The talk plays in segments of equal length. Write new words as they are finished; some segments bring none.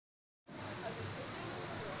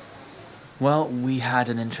Well, we had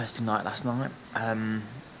an interesting night last night.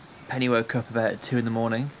 Penny woke up about 2 in the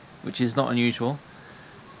morning, which is not unusual.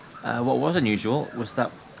 What was unusual was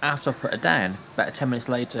that after I put her down, about 10 minutes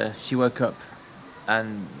later, she woke up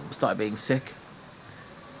and started being sick.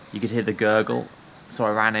 You could hear the gurgle, so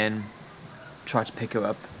I ran in, tried to pick her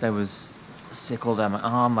up. There was sick all down my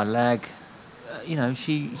arm, my leg. You know,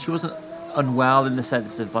 she wasn't unwell in the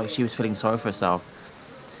sense of like she was feeling sorry for herself.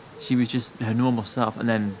 She was just her normal self and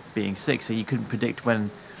then being sick, so you couldn't predict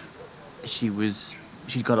when she'd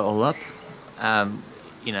got it all up.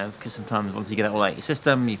 You know, because sometimes once you get it all out of your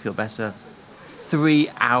system, you feel better. 3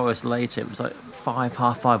 hours later, it was like 5,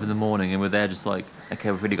 half 5 in the morning, and we're there just like,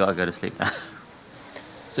 okay, we've really got to go to sleep now.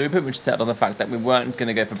 So we pretty much settled on the fact that we weren't going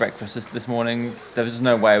to go for breakfast this morning. There was just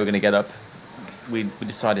no way we were going to get up. We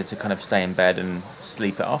decided to kind of stay in bed and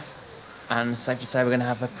sleep it off. And safe to say we're going to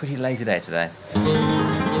have a pretty lazy day today.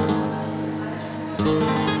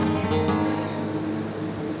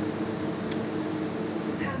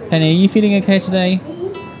 Penny, are you feeling okay today?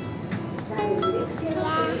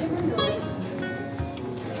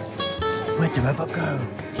 Where'd the robot go?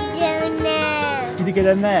 I don't know. Did you get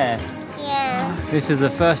in there? Yeah. This is the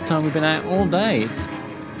first time we've been out all day. It's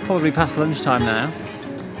probably past lunchtime now,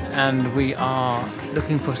 and we are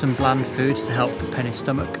looking for some bland food to help Penny's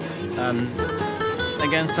stomach.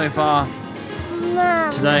 Again, so far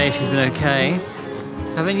Mom. today she's been okay.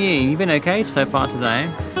 Haven't you? You've been okay so far today.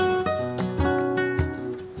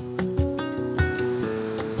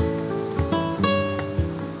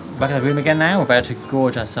 Back in the room again now. We're about to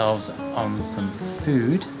gorge ourselves on some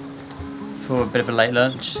food for a bit of a late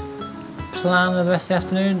lunch. Plan for the rest of the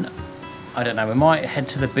afternoon? I don't know. We might head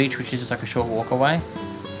to the beach, which is just like a short walk away.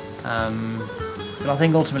 But I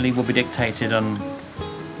think ultimately will be dictated on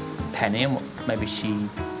Penny and what maybe she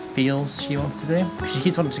feels she wants to do. She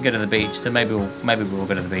keeps wanting to go to the beach, so maybe we'll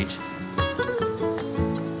go to the beach.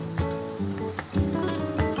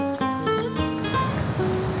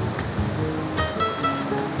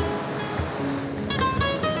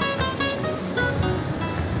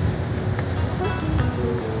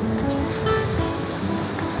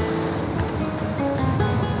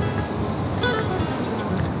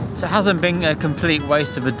 So it hasn't been a complete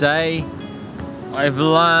waste of a day. I've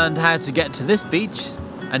learned how to get to this beach.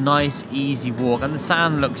 A nice easy walk, and the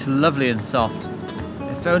sand looks lovely and soft.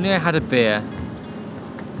 If only I had a beer.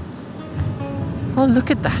 Oh,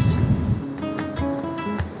 look at that.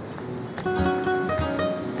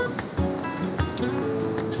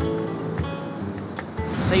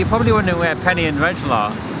 So you're probably wondering where Penny and Rachel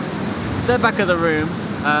are. They're back of the room.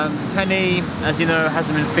 Penny, as you know,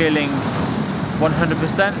 hasn't been feeling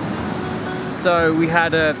 100%. So we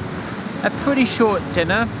had a pretty short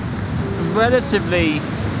dinner, relatively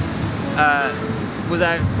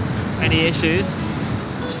without any issues.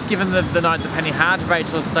 Just given the night that Penny had,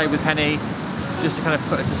 Rachel stayed with Penny just to kind of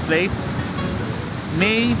put her to sleep.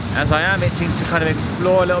 Me, as I am itching to kind of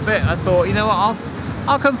explore a little bit, I thought, you know what,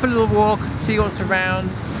 I'll come for a little walk, see what's around.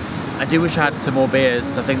 I do wish I had some more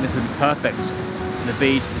beers. I think this would be perfect. The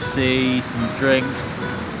beach, the sea, some drinks.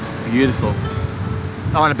 Beautiful.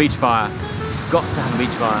 I want a beach fire. Got to have a beach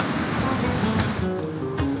fire.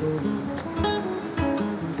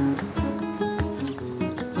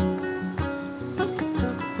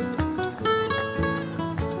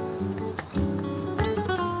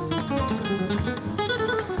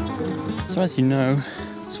 So as you know,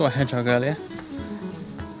 saw a hedgehog earlier.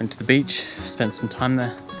 Went to the beach, spent some time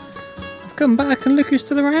there. I've come back and look who's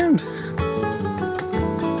still around.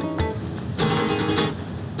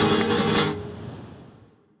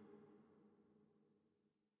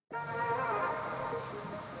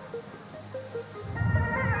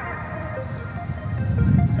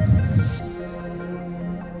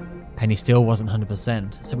 Penny still wasn't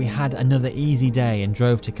 100%, so we had another easy day and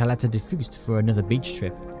drove to Caleta de Fuste for another beach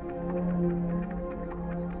trip.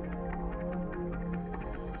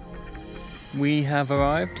 We have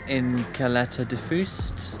arrived in Caleta de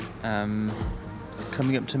Fuste. It's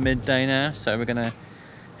coming up to midday now, so we're gonna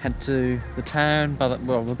head to the town.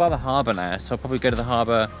 We're by the harbour now, so I'll probably go to the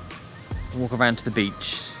harbour, walk around to the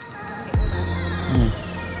beach.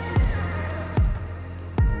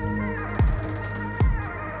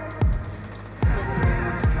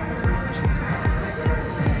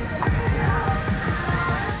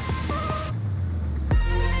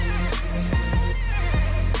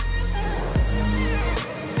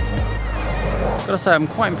 Gotta say, I'm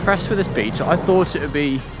quite impressed with this beach. I thought it would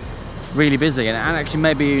be really busy, and actually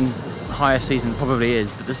maybe in higher season probably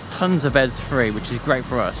is, but there's tons of beds free, which is great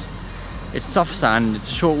for us. It's soft sand, it's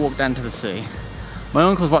a short walk down to the sea. My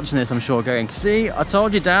uncle's watching this, I'm sure, going, see, I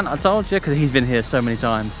told you, Dan, I told you, because he's been here so many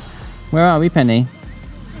times. Where are we, Penny?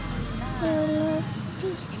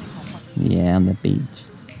 Yeah, on the beach.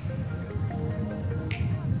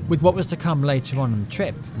 With what was to come later on in the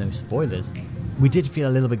trip, no spoilers, we did feel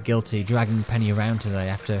a little bit guilty dragging Penny around today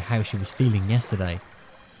after how she was feeling yesterday.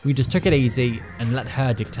 We just took it easy and let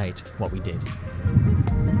her dictate what we did.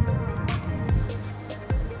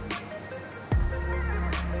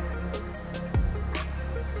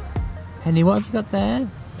 Penny, what have you got there?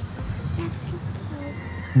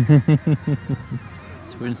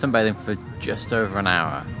 So we're in sunbathing for just over an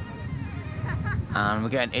hour. And we're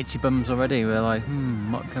getting itchy bums already. We're like,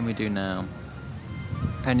 what can we do now?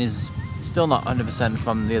 Penny's still not 100%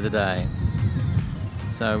 from the other day.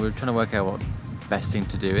 So we're trying to work out what the best thing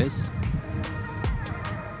to do is.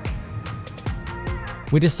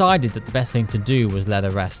 We decided that the best thing to do was let her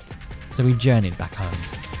rest, so we journeyed back home.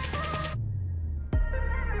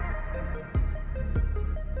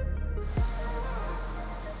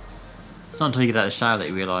 It's not until you get out of the shower that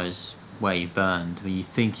you realise where you burned. When you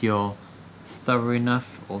think you're thorough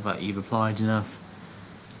enough or that you've applied enough,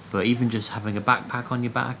 but even just having a backpack on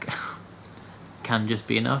your back can just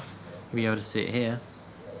be enough. You'll be able to see it here.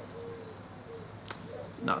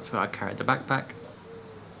 That's where I carried the backpack.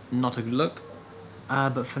 Not a good look,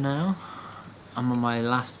 but for now I'm on my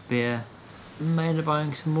last beer. May end up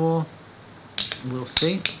buying some more, we'll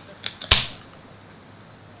see.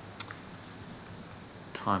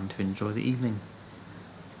 Time to enjoy the evening.